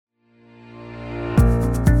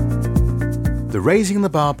The Raising the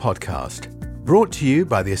Bar podcast, brought to you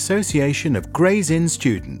by the Association of Gray's Inn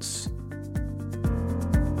Students.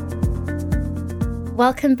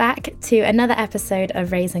 Welcome back to another episode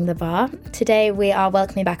of Raising the Bar. Today we are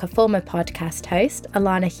welcoming back a former podcast host,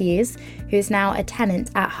 Alana Hughes, who is now a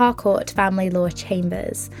tenant at Harcourt Family Law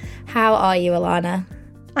Chambers. How are you, Alana?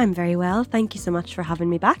 I'm very well. Thank you so much for having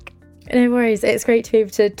me back. No worries. It's great to be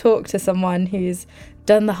able to talk to someone who's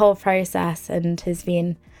done the whole process and has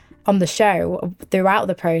been on the show throughout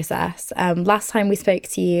the process. Last time we spoke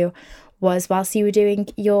to you was whilst you were doing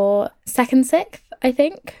your second sixth, I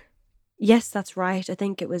think. Yes, that's right. I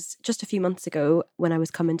think it was just a few months ago when I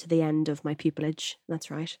was coming to the end of my pupillage.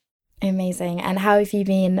 That's right. Amazing. And how have you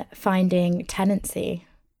been finding tenancy?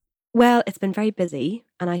 Well, it's been very busy,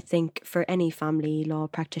 and I think for any family law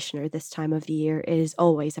practitioner this time of the year is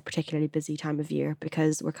always a particularly busy time of year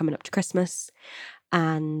because we're coming up to Christmas,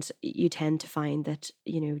 and you tend to find that,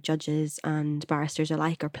 judges and barristers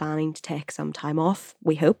alike are planning to take some time off,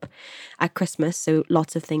 we hope, at Christmas. So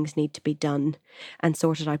lots of things need to be done and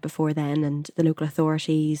sorted out before then, and the local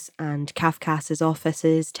authorities and CAFCAS's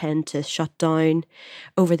offices tend to shut down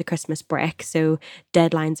over the Christmas break. So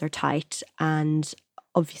deadlines are tight, and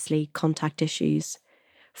obviously contact issues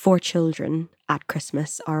for children at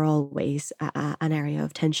Christmas are always an area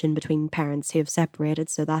of tension between parents who have separated.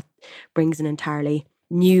 So that brings an entirely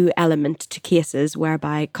new element to cases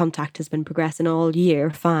whereby contact has been progressing all year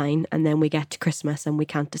fine, and then we get to Christmas and we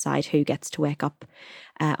can't decide who gets to wake up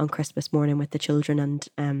on Christmas morning with the children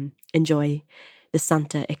and enjoy the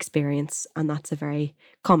Santa experience. And that's a very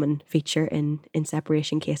common feature in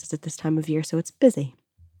separation cases at this time of year. So it's busy.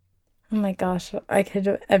 Oh my gosh, I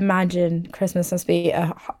could imagine Christmas must be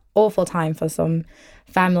an awful time for some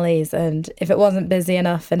families. And if it wasn't busy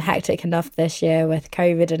enough and hectic enough this year with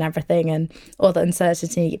COVID and everything and all the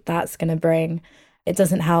uncertainty that's going to bring, it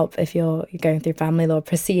doesn't help if you're going through family law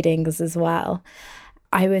proceedings as well.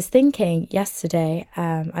 I was thinking yesterday,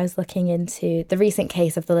 I was looking into the recent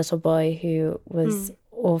case of the little boy who was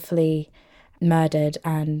awfully murdered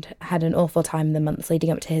and had an awful time in the months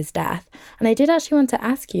leading up to his death. And I did actually want to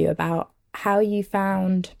ask you about how you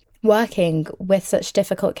found working with such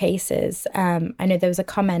difficult cases. I know there was a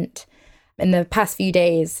comment in the past few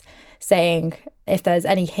days saying if there's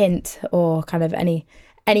any hint or kind of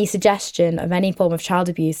any suggestion of any form of child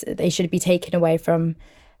abuse, they should be taken away from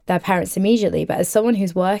their parents immediately. But as someone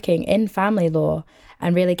who's working in family law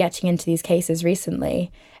and really getting into these cases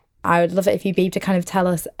recently, I would love it if you'd be able to kind of tell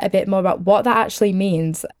us a bit more about what that actually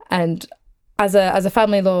means. And as a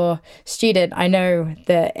family law student, I know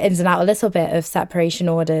the ins and outs a little bit of separation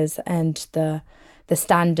orders and the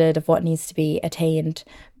standard of what needs to be attained.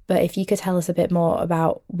 But if you could tell us a bit more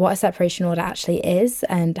about what a separation order actually is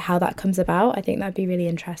and how that comes about, I think that'd be really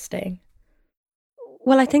interesting.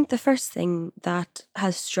 Well, I think the first thing that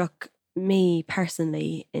has struck me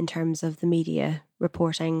personally in terms of the media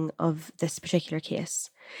reporting of this particular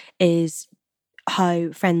case is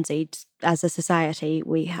how frenzied as a society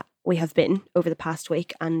we have been over the past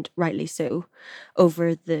week, and rightly so,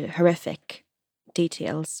 over the horrific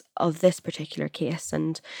details of this particular case.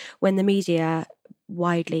 And when the media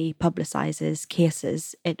widely publicises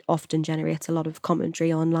cases, it often generates a lot of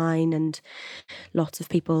commentary online and lots of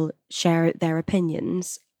people share their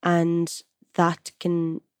opinions, and that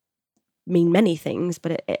can mean many things,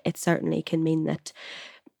 but it certainly can mean that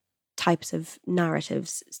types of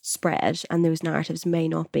narratives spread, and those narratives may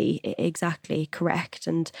not be exactly correct.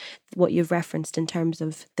 And what you've referenced in terms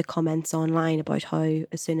of the comments online about how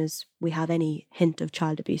as soon as we have any hint of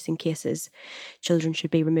child abuse in cases, children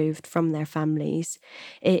should be removed from their families,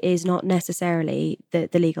 it is not necessarily the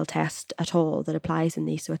legal test at all that applies in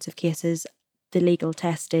these sorts of cases. The legal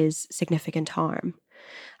test is significant harm,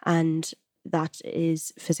 and that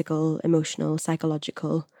is physical, emotional,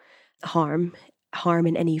 psychological harm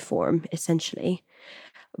in any form, essentially.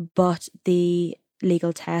 But the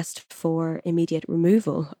legal test for immediate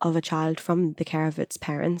removal of a child from the care of its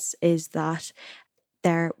parents is that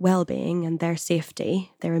their well-being and their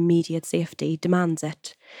safety, their immediate safety, demands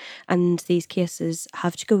it. And these cases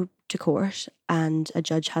have to go to court, and a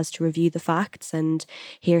judge has to review the facts and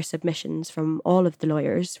hear submissions from all of the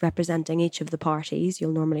lawyers representing each of the parties.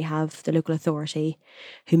 You'll normally have the local authority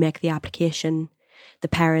who make the application, the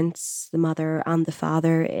parents, the mother and the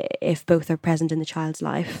father, if both are present in the child's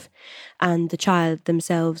life. And the child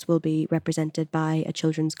themselves will be represented by a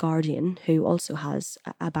children's guardian who also has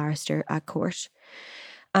a barrister at court.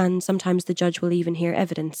 And sometimes the judge will even hear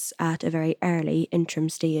evidence at a very early interim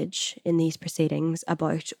stage in these proceedings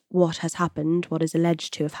about what has happened, what is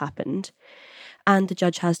alleged to have happened. And the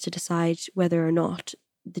judge has to decide whether or not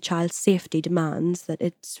the child's safety demands that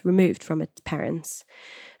it's removed from its parents.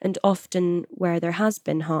 And often where there has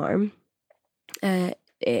been harm,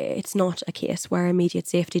 it's not a case where immediate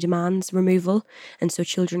safety demands removal. And so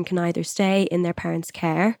children can either stay in their parents'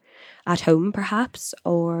 care at home, perhaps,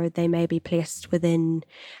 or they may be placed within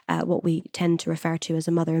what we tend to refer to as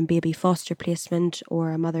a mother and baby foster placement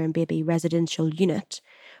or a mother and baby residential unit,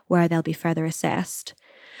 where they'll be further assessed.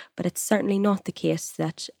 But it's certainly not the case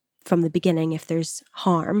that from the beginning, if there's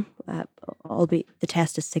harm, albeit the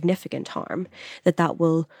test is significant harm, that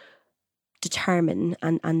will determine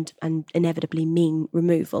and inevitably mean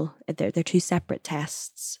removal. They're two separate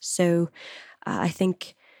tests. So I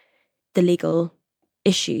think the legal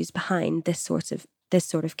issues behind this sort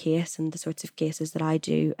of case and the sorts of cases that I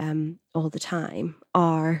do all the time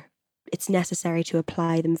are, it's necessary to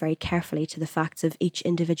apply them very carefully to the facts of each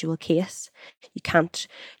individual case. You can't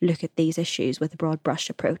look at these issues with a broad brush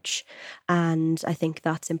approach. And I think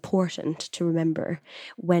that's important to remember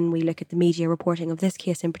when we look at the media reporting of this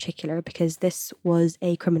case in particular, because this was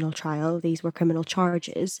a criminal trial. These were criminal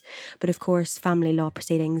charges. But of course, family law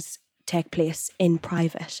proceedings take place in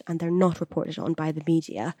private and they're not reported on by the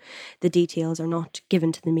media. The details are not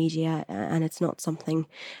given to the media and it's not something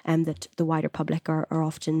that the wider public are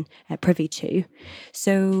often privy to.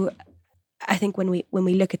 So I think when we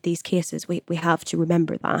look at these cases, we have to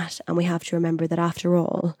remember that, and we have to remember that after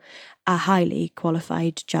all, a highly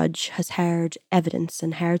qualified judge has heard evidence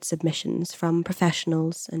and heard submissions from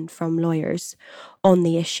professionals and from lawyers on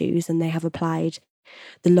the issues, and they have applied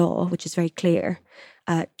the law, which is very clear,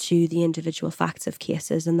 to the individual facts of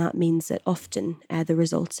cases. And that means that often the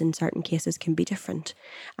results in certain cases can be different,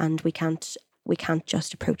 and we can't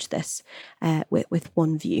just approach this with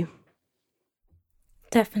one view.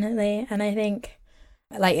 Definitely. And I think,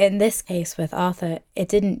 like in this case with Arthur, it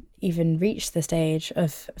didn't even reach the stage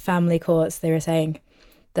of family courts. They were saying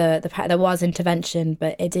there was intervention,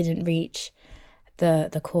 but it didn't reach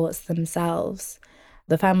the courts themselves.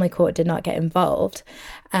 The family court did not get involved.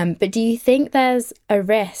 But do you think there's a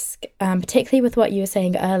risk, particularly with what you were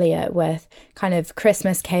saying earlier, with kind of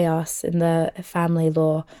Christmas chaos in the family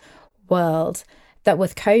law world, that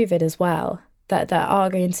with COVID as well, that there are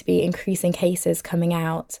going to be increasing cases coming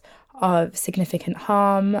out of significant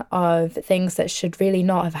harm, of things that should really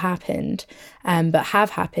not have happened, but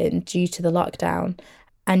have happened due to the lockdown?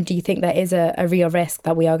 And do you think there is a real risk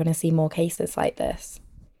that we are going to see more cases like this?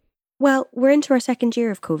 Well, we're into our second year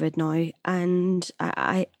of COVID now, and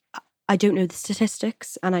I don't know the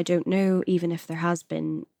statistics, and I don't know even if there has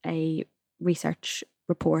been a research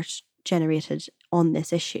report generated on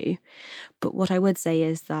this issue. But what I would say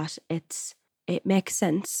is that it makes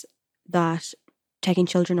sense that taking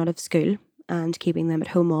children out of school and keeping them at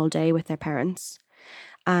home all day with their parents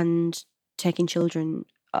and taking children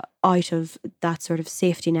out of that sort of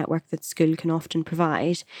safety network that school can often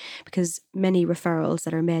provide, because many referrals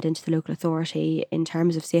that are made into the local authority in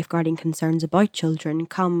terms of safeguarding concerns about children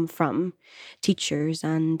come from teachers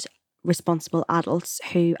and responsible adults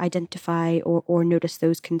who identify or notice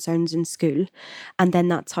those concerns in school. And then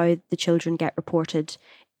that's how the children get reported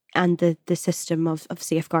and the system of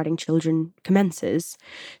safeguarding children commences.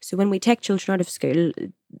 So when we take children out of school,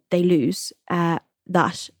 they lose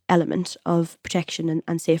that element of protection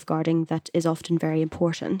and safeguarding that is often very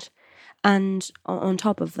important. And on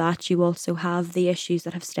top of that, you also have the issues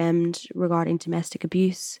that have stemmed regarding domestic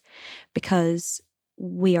abuse, because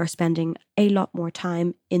we are spending a lot more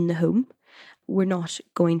time in the home. We're not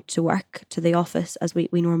going to work, to the office, as we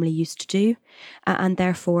normally used to do. And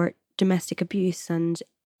therefore, domestic abuse and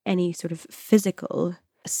any sort of physical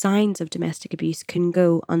signs of domestic abuse can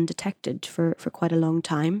go undetected for quite a long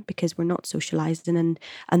time, because we're not socialised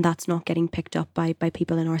and that's not getting picked up by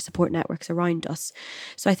people in our support networks around us.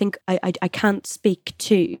 So I think I can't speak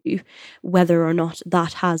to whether or not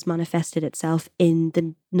that has manifested itself in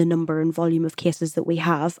the number and volume of cases that we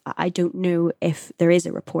have. I don't know if there is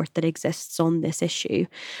a report that exists on this issue,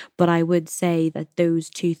 but I would say that those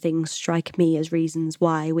two things strike me as reasons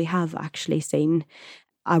why we have actually seen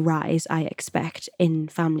a rise, I expect, in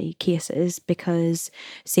family cases, because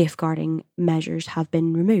safeguarding measures have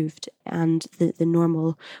been removed and the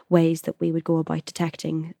normal ways that we would go about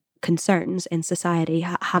detecting concerns in society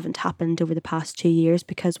haven't happened over the past 2 years,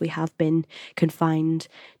 because we have been confined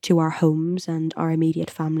to our homes and our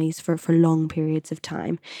immediate families for long periods of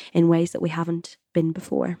time in ways that we haven't been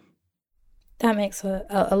before. That makes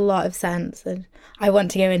a lot of sense, and I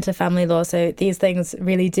want to go into family law, so these things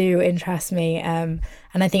really do interest me, and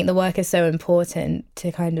I think the work is so important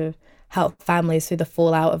to kind of help families through the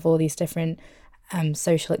fallout of all these different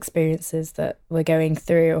social experiences that we're going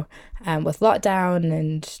through with lockdown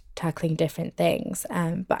and tackling different things.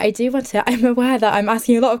 But I do want to, I'm aware that I'm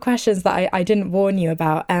asking a lot of questions that I didn't warn you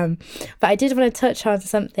about. But I did want to touch on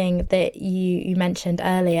something that you mentioned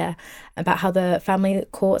earlier about how the family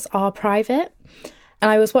courts are private. And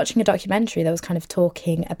I was watching a documentary that was kind of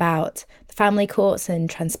talking about the family courts and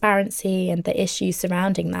transparency and the issues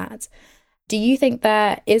surrounding that. Do you think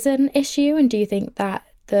there is an issue, and do you think that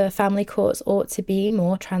the family courts ought to be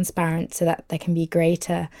more transparent so that there can be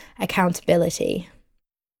greater accountability?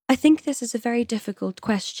 I think this is a very difficult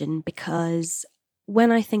question, because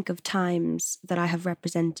when I think of times that I have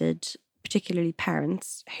represented, particularly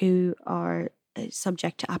parents who are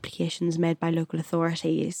subject to applications made by local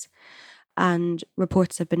authorities, and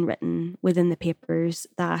reports have been written within the papers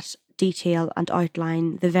that detail and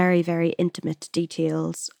outline the very, very intimate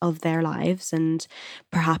details of their lives and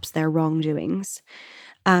perhaps their wrongdoings.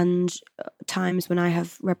 And times when I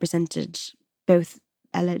have represented both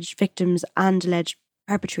alleged victims and alleged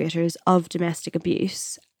perpetrators of domestic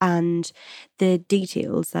abuse, and the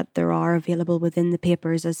details that there are available within the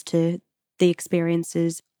papers as to the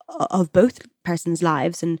experiences of both persons'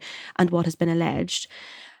 lives and what has been alleged,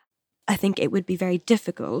 I think it would be very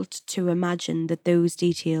difficult to imagine that those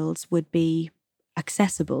details would be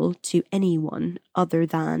accessible to anyone other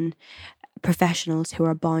than professionals who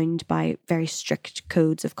are bound by very strict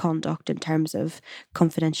codes of conduct in terms of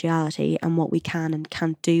confidentiality and what we can and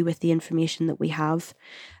can't do with the information that we have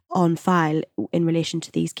on file in relation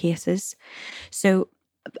to these cases. So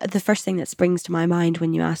the first thing that springs to my mind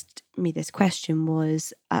when you asked me this question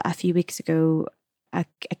was a few weeks ago, a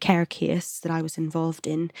care case that I was involved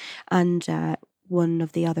in, and one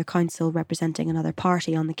of the other counsel representing another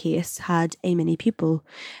party on the case had a mini pupil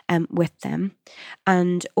with them.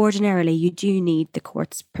 And ordinarily you do need the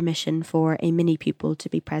court's permission for a mini pupil to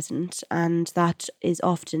be present, and that is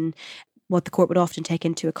often what the court would often take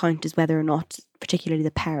into account, is whether or not, particularly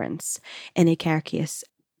the parents in a care case,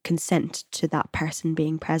 consent to that person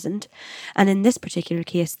being present. And in this particular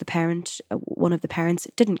case, one of the parents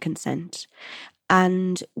didn't consent.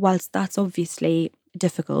 And whilst that's obviously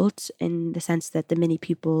difficult in the sense that the mini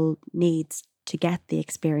pupil needs to get the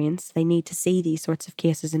experience, they need to see these sorts of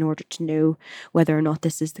cases in order to know whether or not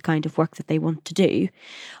this is the kind of work that they want to do.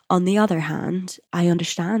 On the other hand, I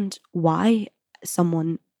understand why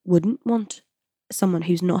someone wouldn't want someone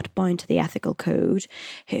who's not bound to the ethical code,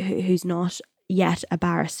 who's not yet a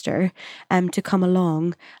barrister, to come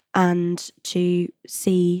along and to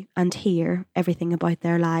see and hear everything about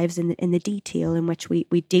their lives in the detail in which we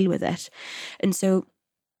deal with it. And so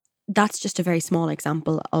that's just a very small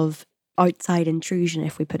example of outside intrusion,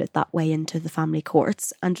 if we put it that way, into the family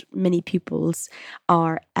courts. And many pupils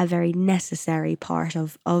are a very necessary part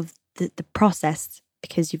of the process,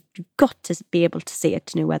 because you've got to be able to see it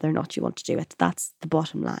to know whether or not you want to do it. That's the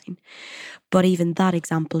bottom line. But even that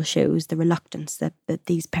example shows the reluctance that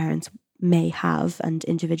these parents may have and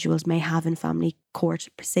individuals may have in family court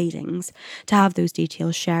proceedings to have those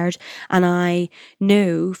details shared. And I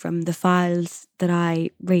know from the files that I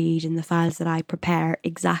read and the files that I prepare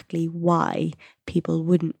exactly why people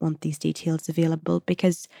wouldn't want these details available,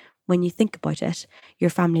 because when you think about it,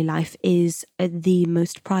 your family life is the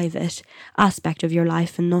most private aspect of your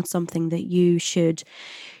life, and not something that you should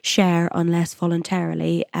share unless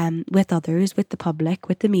voluntarily with others, with the public,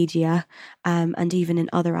 with the media, and even in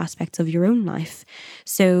other aspects of your own life.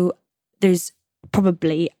 So there's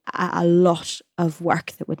probably a lot of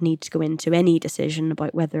work that would need to go into any decision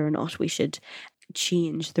about whether or not we should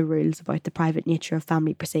change the rules about the private nature of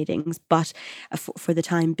family proceedings. But for the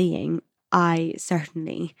time being, I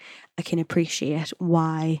can appreciate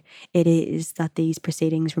why it is that these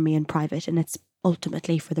proceedings remain private, and it's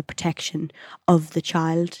ultimately for the protection of the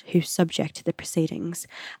child who's subject to the proceedings,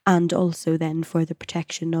 and also then for the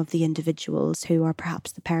protection of the individuals who are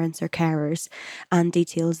perhaps the parents or carers, and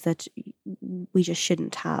details that we just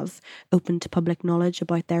shouldn't have open to public knowledge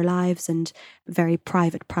about their lives and very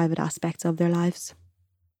private aspects of their lives.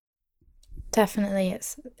 Definitely,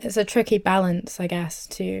 it's a tricky balance, I guess,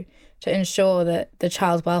 to ensure that the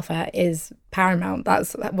child's welfare is paramount.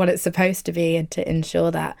 That's what it's supposed to be, and to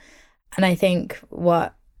ensure that. And I think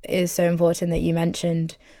what is so important that you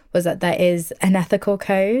mentioned was that there is an ethical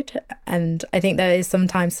code. And I think there is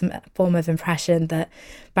sometimes some form of impression that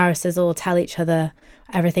barristers all tell each other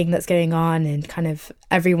everything that's going on, and kind of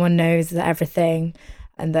everyone knows everything,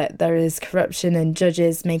 and that there is corruption and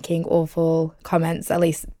judges making awful comments. At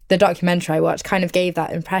least the documentary I watched kind of gave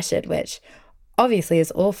that impression, which obviously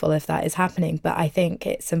is awful if that is happening. But I think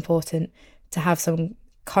it's important to have some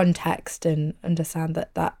context and understand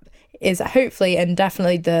that is hopefully and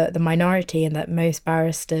definitely the minority, and that most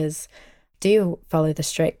barristers do follow the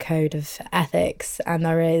strict code of ethics, and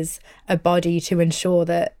there is a body to ensure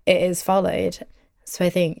that it is followed. So I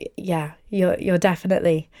think, yeah, you're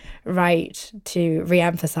definitely right to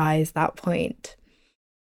re-emphasize that point.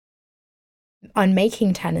 On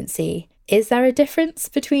making tenancy, is there a difference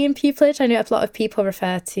between pupillage? I know a lot of people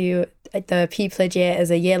refer to the pupillage year as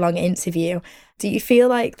a year-long interview. Do you feel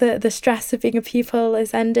like the stress of being a pupil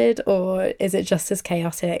is ended, or is it just as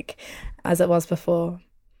chaotic as it was before?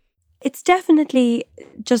 It's definitely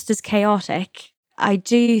just as chaotic. I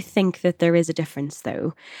do think that there is a difference,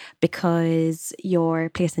 though, because your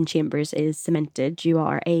place in Chambers is cemented. You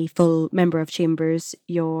are a full member of Chambers.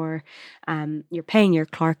 You're paying your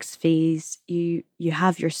clerk's fees. You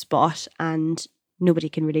have your spot, and nobody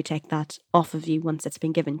can really take that off of you once it's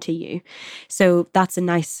been given to you. So that's a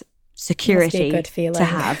nice security a good feeling to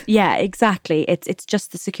have. Yeah, exactly. It's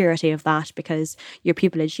just the security of that, because your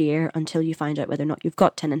pupillage year, until you find out whether or not you've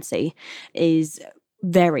got tenancy, is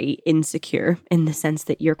very insecure, in the sense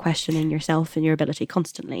that you're questioning yourself and your ability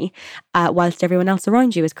constantly, whilst everyone else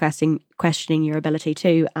around you is questioning your ability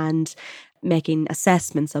too, and making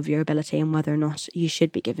assessments of your ability and whether or not you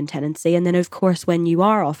should be given tenancy. And then, of course, when you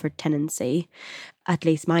are offered tenancy, at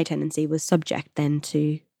least my tenancy was subject then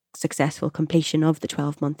to successful completion of the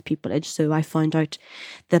 12-month pupillage. So I found out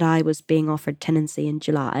that I was being offered tenancy in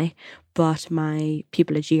July, but my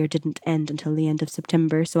pupillage year didn't end until the end of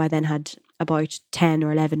September. So I then had about 10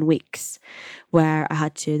 or 11 weeks where I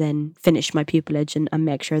had to then finish my pupillage and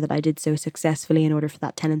make sure that I did so successfully in order for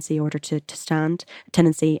that tenancy offer to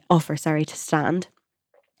stand.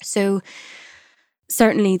 So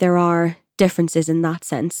certainly there are differences in that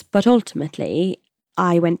sense, but ultimately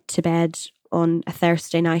I went to bed on a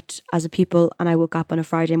Thursday night as a pupil, and I woke up on a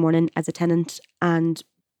Friday morning as a tenant, and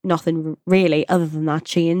nothing really other than that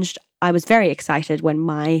changed. I was very excited when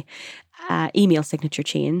my email signature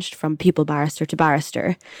changed from pupil barrister to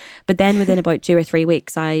barrister, but then within about 2 or 3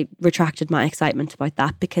 weeks I retracted my excitement about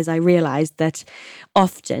that, because I realised that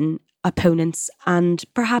often opponents and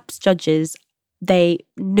perhaps judges, they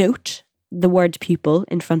note the word pupil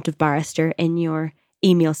in front of barrister in your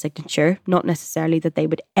email signature, not necessarily that they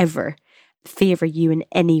would ever favour you in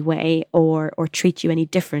any way or treat you any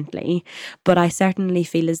differently. But I certainly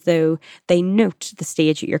feel as though they note the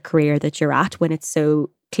stage of your career that you're at when it's so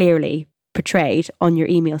clearly portrayed on your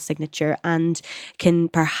email signature, and can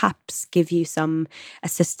perhaps give you some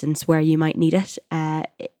assistance where you might need it,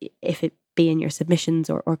 if it be in your submissions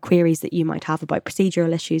or queries that you might have about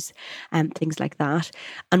procedural issues and things like that.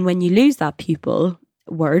 And when you lose that pupil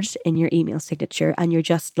word in your email signature and you're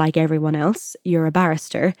just like everyone else, you're a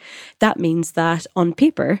barrister, that means that on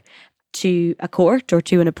paper, to a court or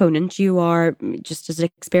to an opponent, you are just as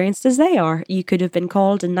experienced as they are. You could have been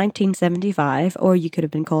called in 1975, or you could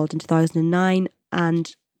have been called in 2009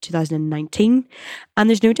 and 2019, and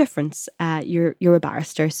there's no difference. You're a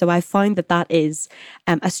barrister. So I find that is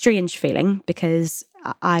a strange feeling, because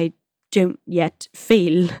I don't yet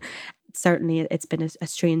feel, certainly it's been a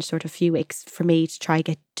strange sort of few weeks for me to try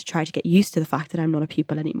to get used to the fact that I'm not a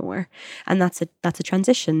pupil anymore, and that's a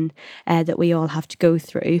transition that we all have to go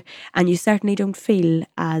through. And you certainly don't feel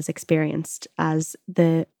as experienced as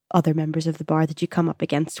the other members of the bar that you come up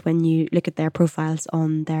against when you look at their profiles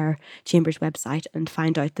on their Chambers website and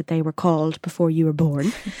find out that they were called before you were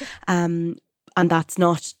born, and that's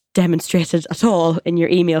not demonstrated at all in your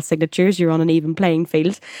email signatures. You're on an even playing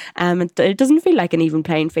field, and it doesn't feel like an even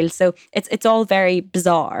playing field. So it's all very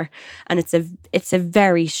bizarre, and it's a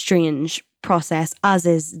very strange process, as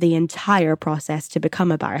is the entire process to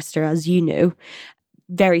become a barrister, as you know.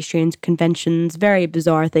 Very strange conventions, very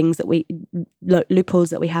bizarre things loopholes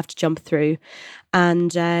that we have to jump through,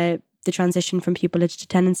 and the transition from pupillage to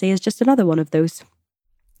tenancy is just another one of those.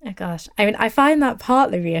 Oh gosh, I mean, I find that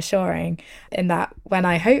partly reassuring, in that when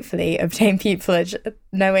I hopefully obtain pupillage,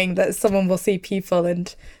 knowing that someone will see pupil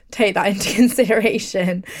and take that into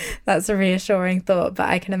consideration, that's a reassuring thought. But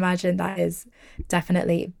I can imagine that is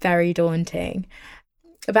definitely very daunting.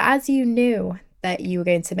 But as you knew that you were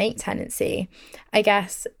going to make tenancy, I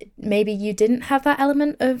guess maybe you didn't have that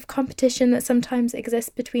element of competition that sometimes exists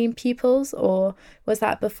between pupils, or was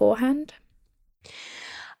that beforehand?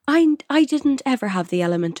 I didn't ever have the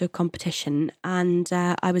element of competition, and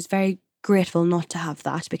I was very grateful not to have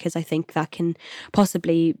that, because I think that can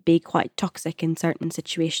possibly be quite toxic in certain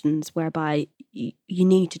situations, whereby you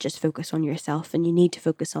need to just focus on yourself, and you need to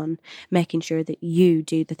focus on making sure that you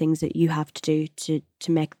do the things that you have to do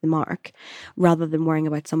to make the mark, rather than worrying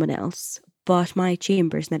about someone else. But my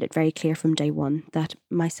Chambers made it very clear from day one that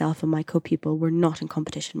myself and my co-pupil were not in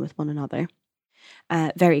competition with one another.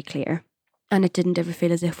 very clear. And it didn't ever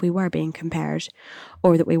feel as if we were being compared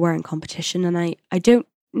or that we were in competition. And I don't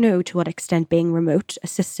know to what extent being remote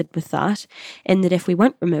assisted with that, in that if we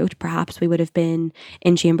weren't remote, perhaps we would have been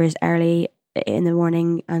in chambers early in the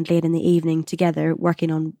morning and late in the evening together,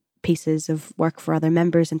 working on pieces of work for other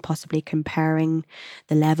members and possibly comparing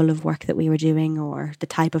the level of work that we were doing or the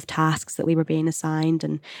type of tasks that we were being assigned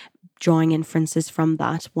and drawing inferences from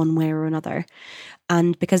that one way or another.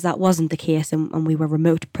 And because that wasn't the case and we were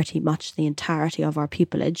remote pretty much the entirety of our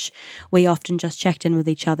pupillage, we often just checked in with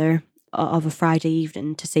each other of a Friday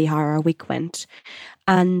evening to see how our week went.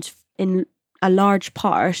 And in a large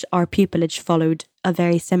part, our pupillage followed a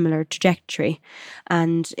very similar trajectory.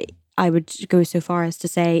 And I would go so far as to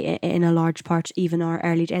say, in a large part, even our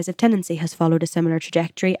early days of tenancy has followed a similar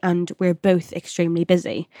trajectory, and we're both extremely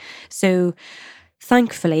busy. So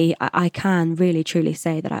thankfully, I can really truly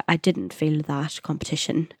say that I didn't feel that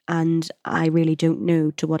competition, and I really don't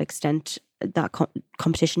know to what extent that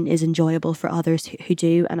competition is enjoyable for others who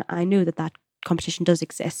do. And I know that competition does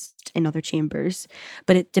exist in other chambers,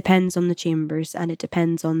 but it depends on the chambers and it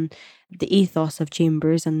depends on the ethos of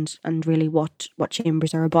chambers and really what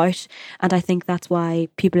chambers are about. And I think that's why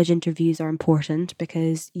pupillage interviews are important,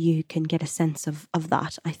 because you can get a sense of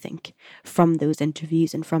that, I think, from those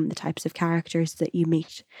interviews and from the types of characters that you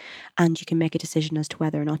meet. And you can make a decision as to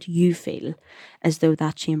whether or not you feel as though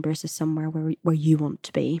that chambers is somewhere where you want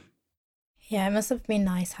to be. Yeah, it must have been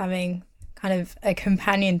nice having kind of a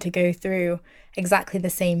companion to go through exactly the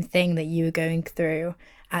same thing that you were going through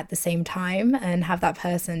at the same time, and have that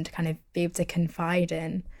person to kind of be able to confide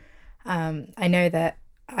in. I know that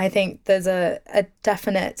I think there's a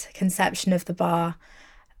definite conception of the bar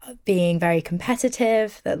being very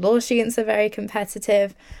competitive, that law students are very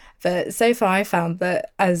competitive. But so far I found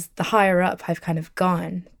that as the higher up I've kind of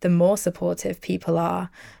gone, the more supportive people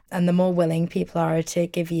are and the more willing people are to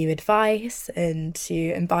give you advice and to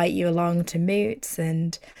invite you along to moots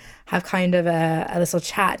and have kind of a little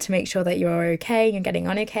chat to make sure that you're okay, you're getting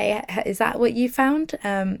on okay. Is that what you found?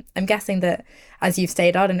 I'm guessing that as you've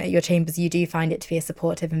stayed on at your chambers, you do find it to be a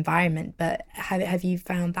supportive environment, but have you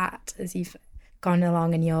found that as you've gone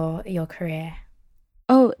along in your career?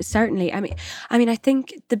 Oh, certainly. I mean, I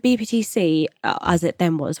think the BPTC, as it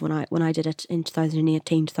then was when I did it in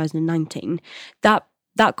 2018, 2019,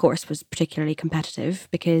 that course was particularly competitive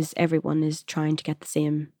because everyone is trying to get the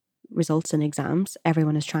same results in exams.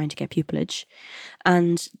 Everyone is trying to get pupillage,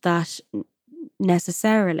 and that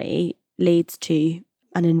necessarily leads to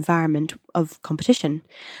an environment of competition.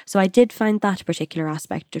 So I did find that particular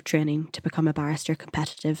aspect of training to become a barrister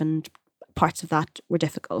competitive, and parts of that were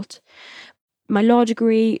difficult. My law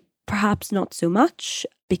degree, perhaps not so much,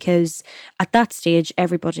 because at that stage,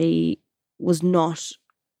 everybody was not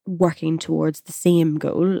working towards the same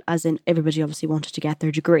goal, as in everybody obviously wanted to get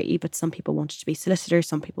their degree, but some people wanted to be solicitors,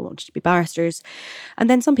 some people wanted to be barristers, and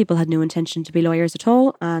then some people had no intention to be lawyers at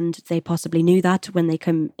all, and they possibly knew that when they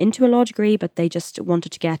come into a law degree, but they just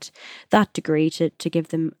wanted to get that degree to give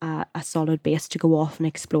them a solid base to go off and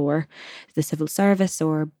explore the civil service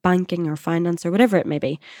or banking or finance or whatever it may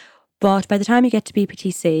be. But by the time you get to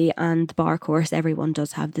BPTC and the bar course, everyone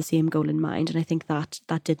does have the same goal in mind. And I think that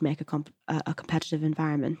did make a competitive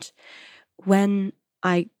environment. When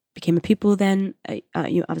I became a pupil then,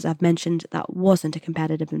 as I've mentioned, that wasn't a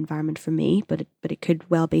competitive environment for me, but it could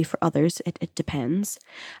well be for others. It depends.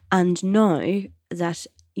 And now that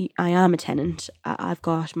I am a tenant, I've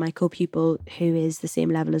got my co-pupil who is the same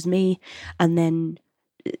level as me, and then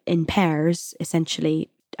in pairs, essentially,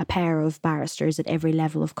 a pair of barristers at every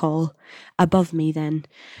level of call above me then,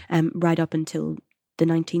 right up until the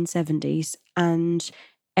 1970s. And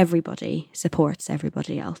everybody supports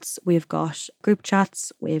everybody else. We've got group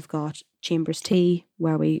chats, we've got Chambers Tea,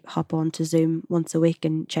 where we hop on to Zoom once a week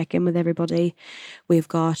and check in with everybody. We've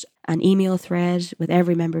got an email thread with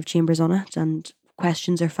every member of Chambers on it, and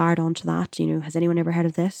questions are fired onto that. You know, has anyone ever heard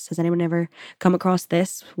of this? Has anyone ever come across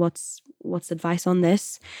this? What's advice on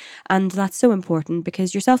this? And that's so important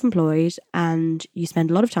because you're self-employed and you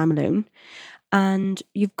spend a lot of time alone, and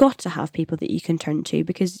you've got to have people that you can turn to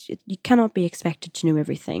because you cannot be expected to know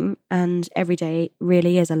everything, and every day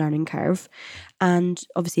really is a learning curve. And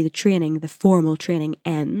obviously the formal training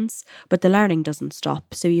ends, but the learning doesn't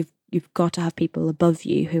stop. So you've got to have people above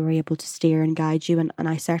you who are able to steer and guide you, and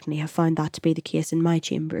I certainly have found that to be the case in my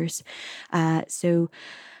chambers. So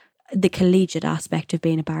the collegiate aspect of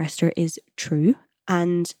being a barrister is true,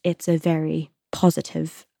 and it's a very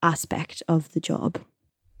positive aspect of the job.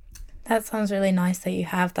 That sounds really nice that you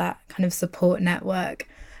have that kind of support network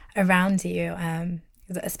around you,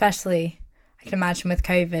 especially I can imagine with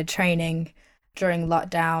COVID training during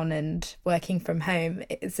lockdown and working from home,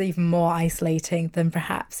 it's even more isolating than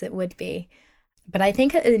perhaps it would be. But I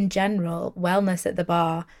think in general, wellness at the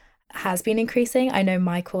bar has been increasing. I know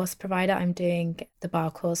my course provider, I'm doing the bar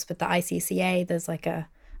course with the ICCA. There's like a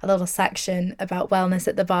little section about wellness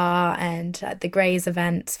at the bar, and at the Grays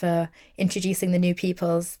events for introducing the new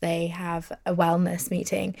pupils, they have a wellness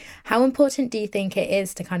meeting. How important do you think it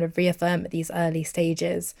is to kind of reaffirm at these early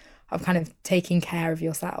stages of kind of taking care of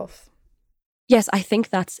yourself? Yes, I think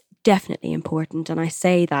that's definitely important. And I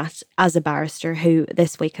say that as a barrister who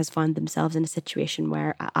this week has found themselves in a situation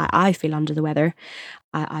where I feel under the weather.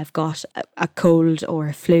 I've got a cold or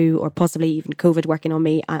a flu or possibly even COVID working on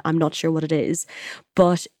me. I'm not sure what it is,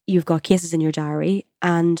 but you've got cases in your diary.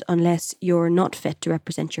 And unless you're not fit to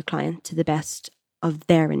represent your client to the best of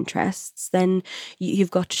their interests, then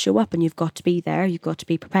you've got to show up and you've got to be there. You've got to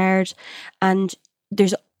be prepared. And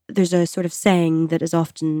there's a sort of saying that is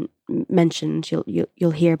often mentioned.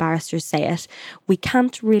 You'll hear barristers say it. We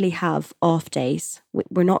can't really have off days.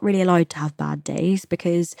 We're not really allowed to have bad days,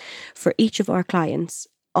 because for each of our clients,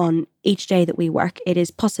 on each day that we work, it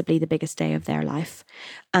is possibly the biggest day of their life.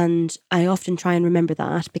 And I often try and remember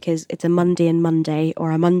that, because it's a Monday and Monday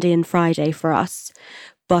or a Monday and Friday for us.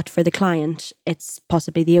 But for the client, it's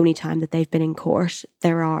possibly the only time that they've been in court.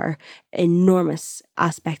 There are enormous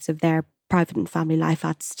aspects of their private and family life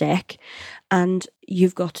at stake, and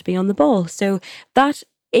you've got to be on the ball. So that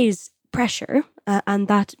is pressure, and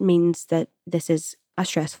that means that this is a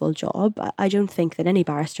stressful job. I don't think that any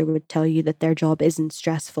barrister would tell you that their job isn't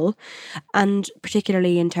stressful, and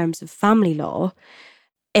particularly in terms of family law,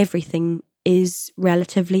 everything is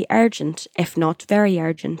relatively urgent, if not very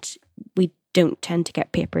urgent. We don't tend to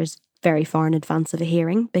get papers very far in advance of a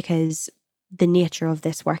hearing, because the nature of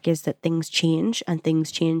this work is that things change, and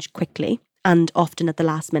things change quickly and often at the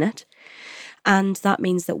last minute. And that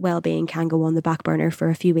means that well-being can go on the back burner for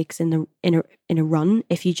a few weeks in a run.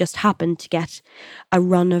 If you just happen to get a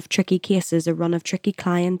run of tricky cases, a run of tricky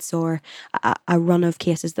clients, or a run of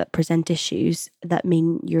cases that present issues that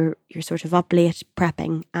mean you're sort of up late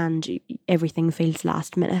prepping and everything feels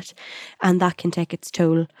last minute, and that can take its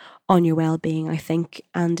toll on your well-being, I think.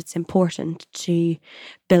 And it's important to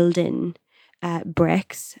build in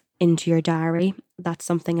breaks into your diary. That's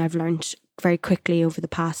something I've learned very quickly over the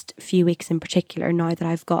past few weeks in particular, now that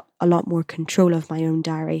I've got a lot more control of my own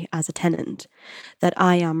diary as a tenant, that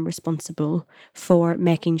I am responsible for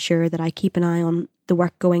making sure that I keep an eye on the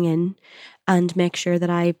work going in and make sure that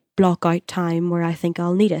I block out time where I think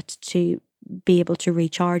I'll need it to be able to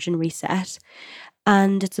recharge and reset.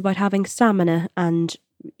 And it's about having stamina, and,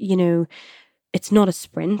 it's not a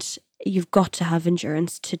sprint. You've got to have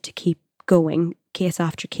endurance to keep going case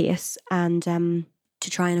after case, and to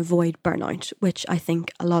try and avoid burnout, which I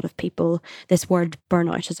think a lot of people, this word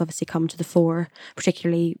burnout has obviously come to the fore,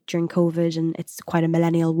 particularly during COVID, and it's quite a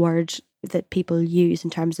millennial word that people use in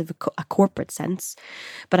terms of a corporate sense.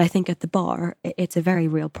 But I think at the bar, it's a very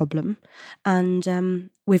real problem, and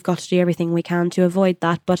we've got to do everything we can to avoid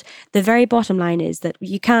that. But the very bottom line is that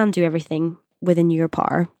you can do everything within your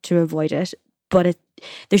power to avoid it, but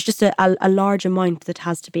there's just a large amount that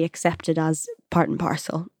has to be accepted as part and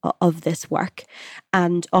parcel of this work.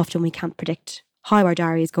 And often we can't predict how our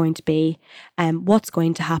diary is going to be, what's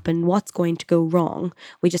going to happen, what's going to go wrong.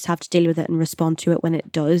 We just have to deal with it and respond to it when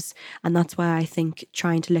it does. And that's why I think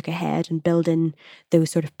trying to look ahead and build in those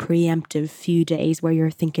sort of preemptive few days where you're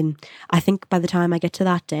thinking, I think by the time I get to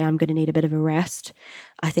that day, I'm going to need a bit of a rest.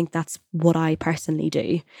 I think that's what I personally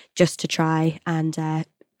do, just to try and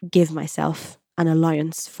give myself an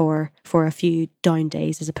allowance for a few down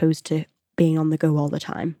days as opposed to being on the go all the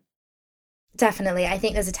time. Definitely. I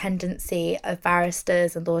think there's a tendency of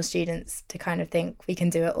barristers and law students to kind of think we can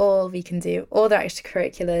do it all. We can do all the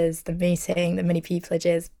extracurriculars, the meeting, the mini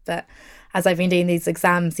pupilages. But as I've been doing these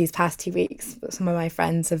exams these past 2 weeks, some of my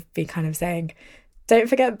friends have been kind of saying, don't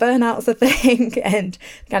forget burnout's a thing, and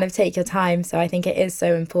kind of take your time. So I think it is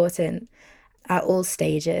so important at all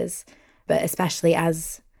stages, but especially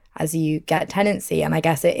as you get tenancy. And I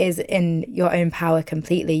guess it is in your own power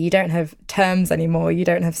completely. You don't have terms anymore. You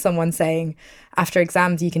don't have someone saying after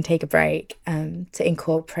exams you can take a break, to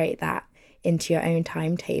incorporate that into your own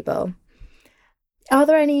timetable. Are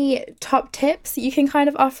there any top tips you can kind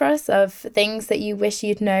of offer us of things that you wish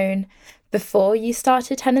you'd known before you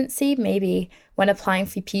started tenancy? Maybe when applying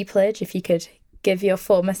for pupillage, if you could give your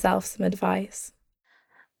former self some advice.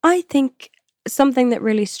 I think something that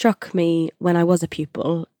really struck me when I was a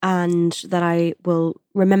pupil, and that I will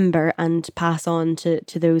remember and pass on to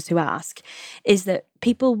those who ask, is that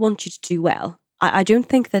people want you to do well. I don't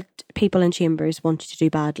think that people in chambers want you to do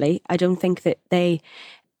badly. I don't think that they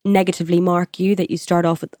negatively mark you, that you start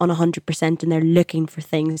off on 100% and they're looking for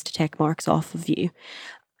things to take marks off of you.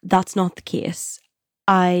 That's not the case.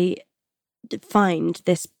 I find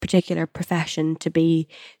this particular profession to be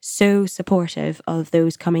so supportive of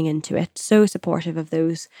those coming into it, so supportive of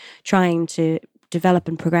those trying to develop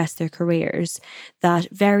and progress their careers, that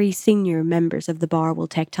very senior members of the bar will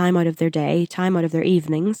take time out of their day, time out of their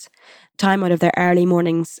evenings, time out of their early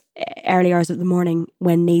mornings, early hours of the morning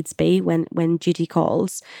when needs be, when duty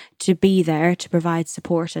calls, to be there to provide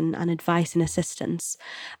support and advice and assistance.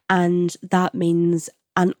 And that means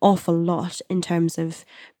an awful lot in terms of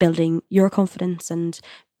building your confidence and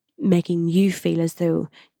making you feel as though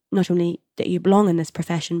not only that you belong in this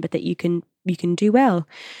profession, but that you can do well.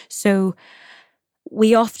 So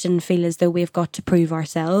we often feel as though we've got to prove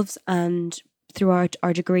ourselves, and throughout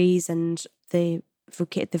our degrees and the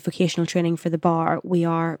vocational training for the bar, we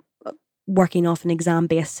are working off an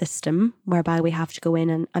exam-based system whereby we have to go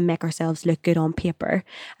in and make ourselves look good on paper.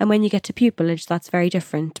 And when you get to pupillage, that's very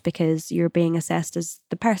different, because you're being assessed as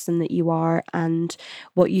the person that you are and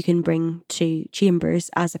what you can bring to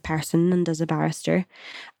chambers as a person and as a barrister.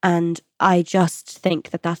 And I just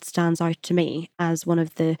think that stands out to me as one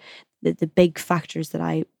of the big factors that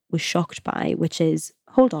I was shocked by, which is,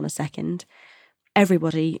 hold on a second,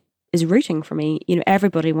 everybody is rooting for me.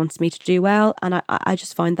 Everybody wants me to do well. And I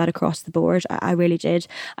just found that across the board. I really did.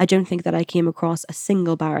 I don't think that I came across a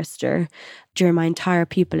single barrister during my entire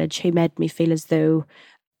pupillage who made me feel as though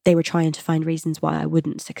they were trying to find reasons why I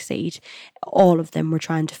wouldn't succeed. All of them were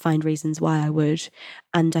trying to find reasons why I would.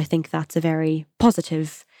 And I think that's a very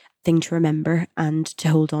positive thing to remember and to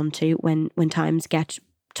hold on to when times get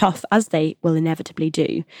tough, as they will inevitably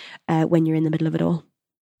do when you're in the middle of it all.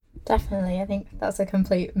 Definitely. I think that's a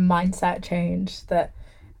complete mindset change that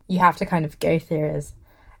you have to kind of go through. As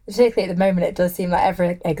particularly at the moment, it does seem like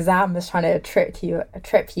every exam is trying to trip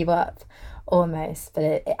you up almost.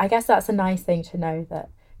 But I guess that's a nice thing to know, that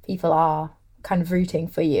people are kind of rooting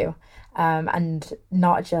for you, and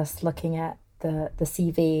not just looking at the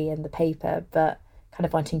CV and the paper, but kind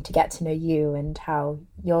of wanting to get to know you and how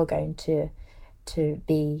you're going to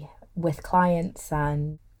be with clients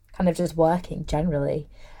and kind of just working generally.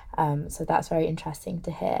 So that's very interesting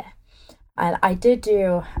to hear. And I did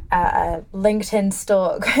do a LinkedIn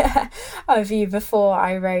stalk of you before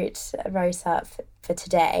I wrote up for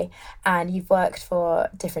today. And you've worked for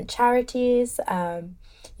different charities.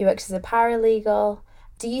 You worked as a paralegal.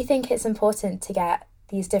 Do you think it's important to get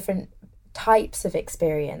these different types of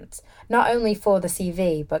experience, not only for the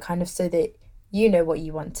CV, but kind of so that you know what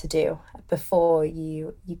you want to do before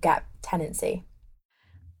you get tenancy?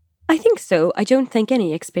 I think so. I don't think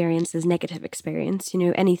any experience is negative experience.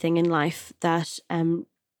 Anything in life that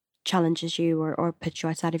challenges you or puts you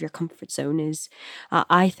outside of your comfort zone is,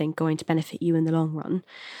 I think, going to benefit you in the long run.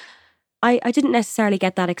 I didn't necessarily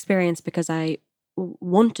get that experience because I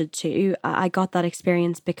wanted to. I got that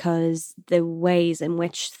experience because the ways in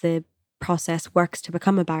which the process works to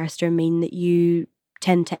become a barrister mean that you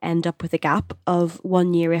tend to end up with a gap of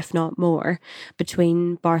 1 year, if not more,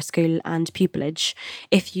 between bar school and pupillage.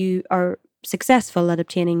 If you are successful at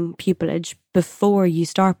obtaining pupillage before you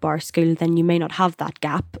start bar school, then you may not have that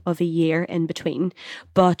gap of a year in between.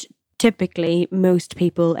 But typically, most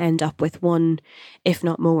people end up with 1, if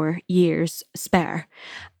not more, years spare.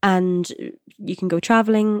 And you can go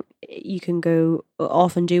travelling, you can go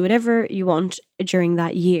off and do whatever you want during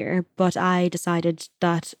that year. But I decided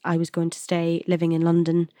that I was going to stay living in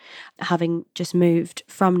London, having just moved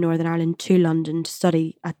from Northern Ireland to London to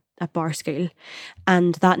study at bar school.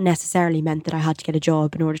 And that necessarily meant that I had to get a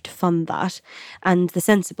job in order to fund that. And the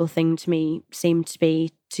sensible thing to me seemed to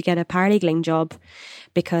be to get a paralegaling job,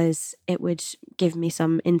 because it would give me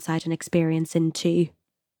some insight and experience into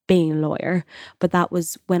being a lawyer. But that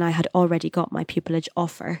was when I had already got my pupillage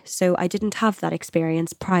offer. So I didn't have that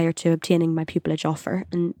experience prior to obtaining my pupillage offer.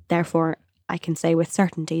 And therefore, I can say with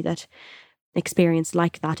certainty that experience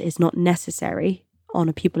like that is not necessary on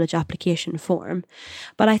a pupillage application form.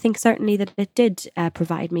 But I think certainly that it did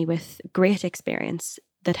provide me with great experience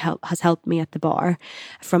that has helped me at the bar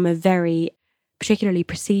from a very particularly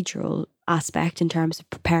procedural aspect in terms of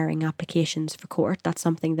preparing applications for court. That's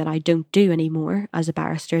something that I don't do anymore as a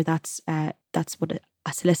barrister. That's what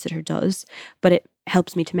a solicitor does. But it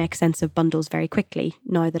helps me to make sense of bundles very quickly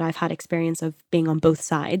now that I've had experience of being on both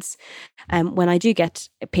sides when I do get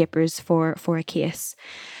papers for a case.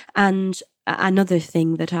 And another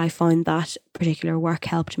thing that I found that particular work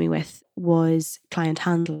helped me with was client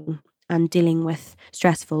handling and dealing with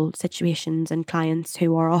stressful situations and clients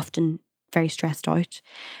who are often very stressed out,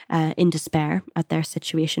 in despair at their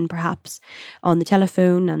situation, perhaps on the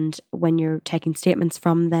telephone, and when you're taking statements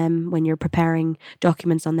from them, when you're preparing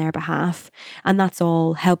documents on their behalf. And that's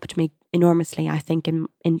all helped me enormously, I think,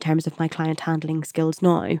 in terms of my client handling skills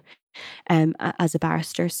now. As a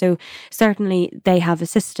barrister. So certainly they have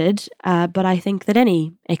assisted, but I think that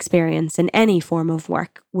any experience in any form of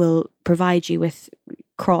work will provide you with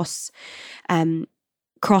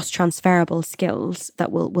cross-transferable skills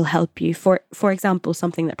that will help you. For example,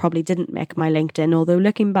 something that probably didn't make my LinkedIn, although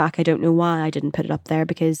looking back, I don't know why I didn't put it up there,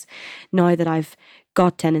 because now that I've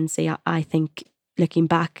got tenancy, I think looking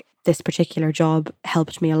back, this particular job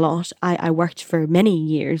helped me a lot. I worked for many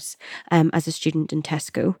years as a student in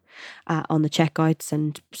Tesco on the checkouts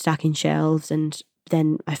and stacking shelves, and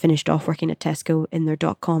then I finished off working at Tesco in their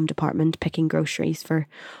 .com department, picking groceries for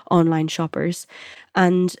online shoppers.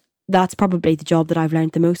 And that's probably the job that I've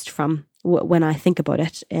learned the most from when I think about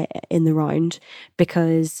it in the round,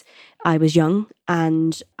 because I was young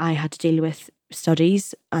and I had to deal with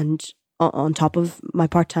studies and on top of my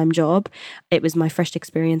part-time job. It was my first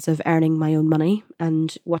experience of earning my own money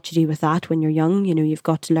and what to do with that when you're young. You know, you've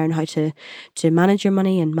got to learn how to manage your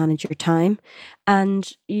money and manage your time.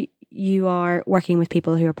 And you are working with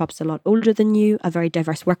people who are perhaps a lot older than you, a very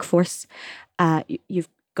diverse workforce. You've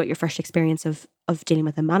got your first experience of dealing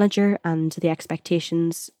with a manager and the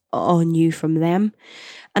expectations on you from them.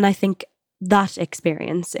 And I think that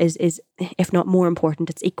experience is, if not more important,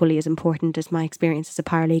 it's equally as important as my experience as a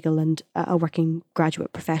paralegal and a working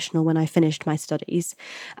graduate professional when I finished my studies.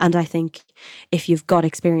 And I think if you've got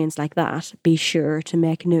experience like that, be sure to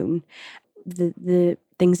make known the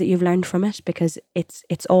things that you've learned from it, because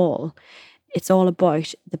it's all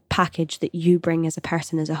about the package that you bring as a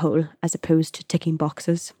person as a whole, as opposed to ticking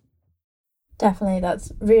boxes. Definitely,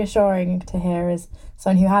 that's reassuring to hear as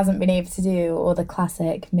someone who hasn't been able to do all the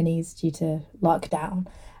classic minis due to lockdown,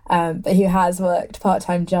 but who has worked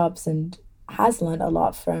part-time jobs and has learned a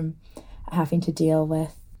lot from having to deal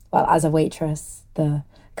with, well, as a waitress, the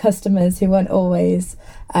customers who weren't always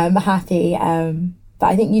happy. But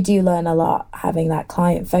I think you do learn a lot having that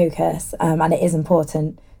client focus, and it is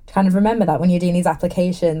important to kind of remember that when you're doing these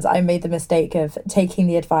applications. I made the mistake of taking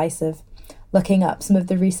the advice of looking up some of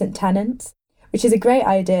the recent tenants, which is a great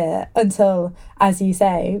idea until, as you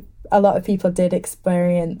say, a lot of people did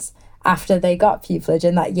experience after they got pupillage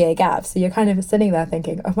in that year gap. So you're kind of sitting there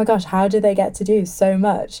thinking, oh my gosh, how do they get to do so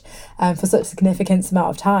much for such a significant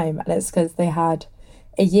amount of time? And it's because they had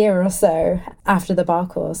a year or so after the bar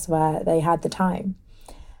course where they had the time.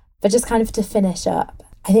 But just kind of to finish up,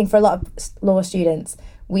 I think for a lot of law students,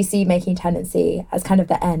 we see making tenancy as kind of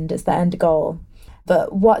the end, as the end goal.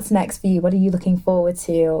 But what's next for you? What are you looking forward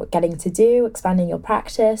to getting to do, expanding your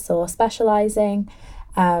practice or specialising,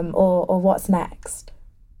 or what's next?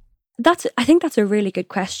 I think that's a really good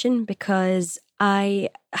question, because I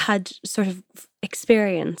had sort of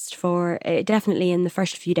experienced for definitely in the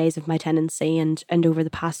first few days of my tenancy and over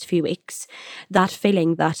the past few weeks, that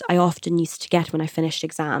feeling that I often used to get when I finished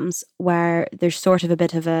exams, where there's sort of a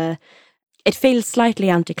bit of it feels slightly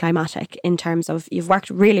anticlimactic in terms of you've worked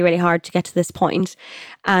really, really hard to get to this point,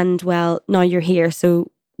 and well, now you're here, so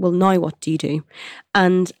well, now what do you do?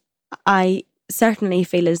 And I certainly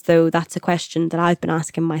feel as though that's a question that I've been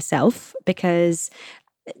asking myself, because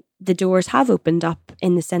the doors have opened up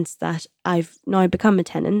in the sense that I've now become a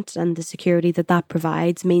tenant, and the security that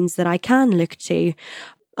provides means that I can look to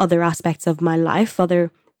other aspects of my life, other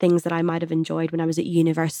things that I might have enjoyed when I was at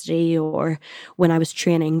university or when I was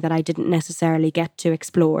training that I didn't necessarily get to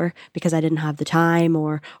explore because I didn't have the time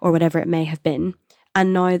or whatever it may have been.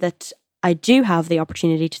 And now that I do have the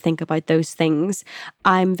opportunity to think about those things,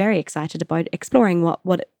 I'm very excited about exploring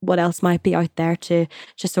what else might be out there to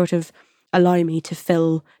sort of allow me to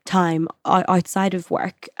fill time outside of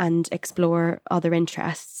work and explore other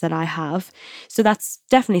interests that I have. So that's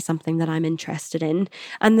definitely something that I'm interested in.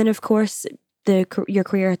 And then, of course, your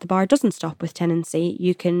career at the bar doesn't stop with tenancy.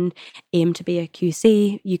 You can aim to be a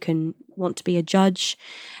QC, you can want to be a judge.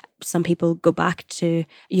 Some people go back to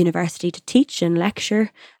university to teach and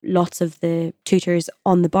lecture. Lots of the tutors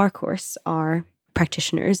on the bar course are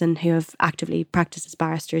practitioners and who have actively practiced as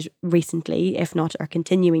barristers recently, if not are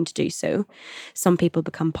continuing to do so. Some people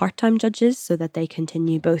become part-time judges so that they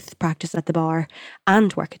continue both practice at the bar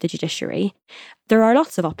and work at the judiciary. There are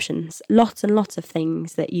lots of options, lots and lots of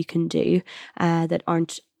things that you can do that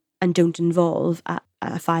aren't and don't involve a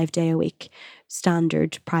 5-day-a-week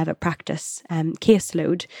standard private practice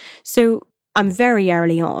caseload. So I'm very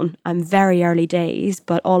early on. I'm very early days,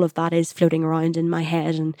 but all of that is floating around in my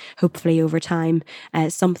head, and hopefully over time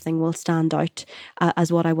something will stand out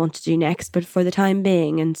as what I want to do next. But for the time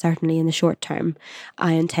being, and certainly in the short term,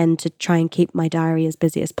 I intend to try and keep my diary as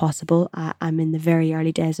busy as possible. I'm in the very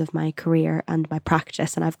early days of my career and my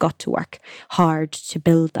practice, and I've got to work hard to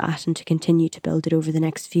build that and to continue to build it over the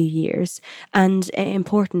next few years. And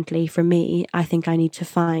importantly for me, I think I need to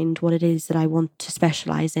find what it is that I want to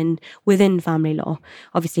specialise in within family law.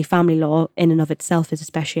 Obviously, family law in and of itself is a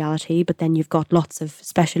speciality, but then you've got lots of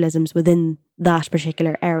specialisms within that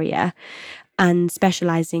particular area. And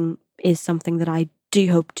specialising is something that I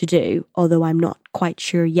do hope to do, although I'm not quite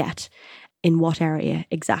sure yet in what area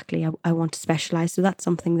exactly I want to specialise. So that's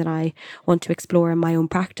something that I want to explore in my own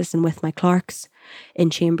practice and with my clerks in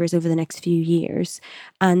chambers over the next few years.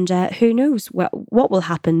 And who knows what will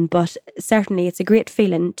happen, but certainly it's a great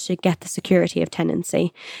feeling to get the security of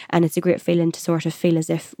tenancy, and it's a great feeling to sort of feel as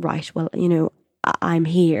if, right, well, I'm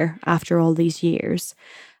here after all these years.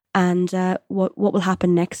 And what will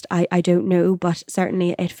happen next, I don't know, but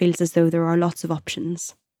certainly it feels as though there are lots of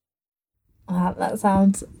options. That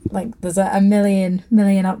sounds like there's a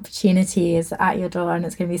million opportunities at your door, and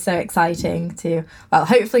it's going to be so exciting to, well,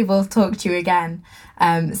 hopefully we'll talk to you again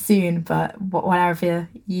soon, but whatever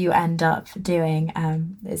you end up doing,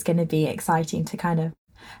 it's going to be exciting to kind of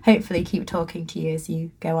hopefully keep talking to you as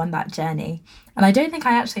you go on that journey. And I don't think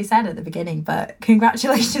I actually said at the beginning, but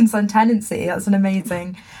congratulations on tenancy. That's an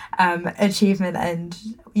amazing achievement, and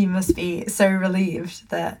you must be so relieved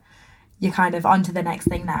that you're kind of on to the next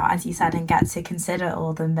thing now, as you said, and get to consider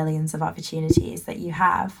all the millions of opportunities that you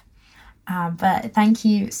have. But thank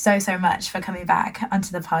you so much for coming back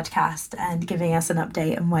onto the podcast and giving us an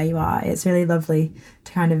update on where you are. It's really lovely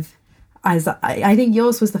to kind of, as I think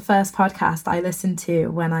yours was the first podcast I listened to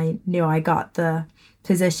when I knew I got the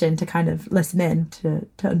position to kind of listen in to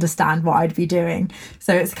understand what I'd be doing.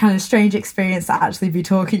 So it's a kind of strange experience to actually be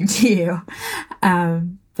talking to you.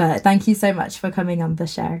 But thank you so much for coming on the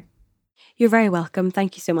show. You're very welcome.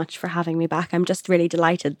 Thank you so much for having me back. I'm just really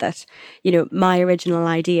delighted that, my original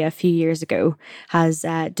idea a few years ago has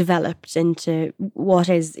developed into what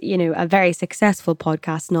is, a very successful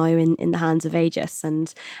podcast now in the hands of Aegis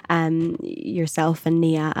and yourself and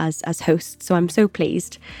Nia as hosts. So I'm so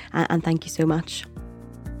pleased and thank you so much.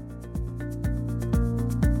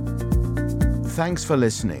 Thanks for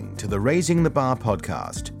listening to the Raising the Bar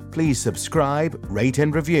podcast. Please subscribe, rate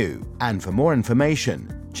and review. And for more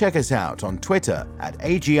information, check us out on Twitter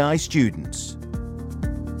 @AGI Students.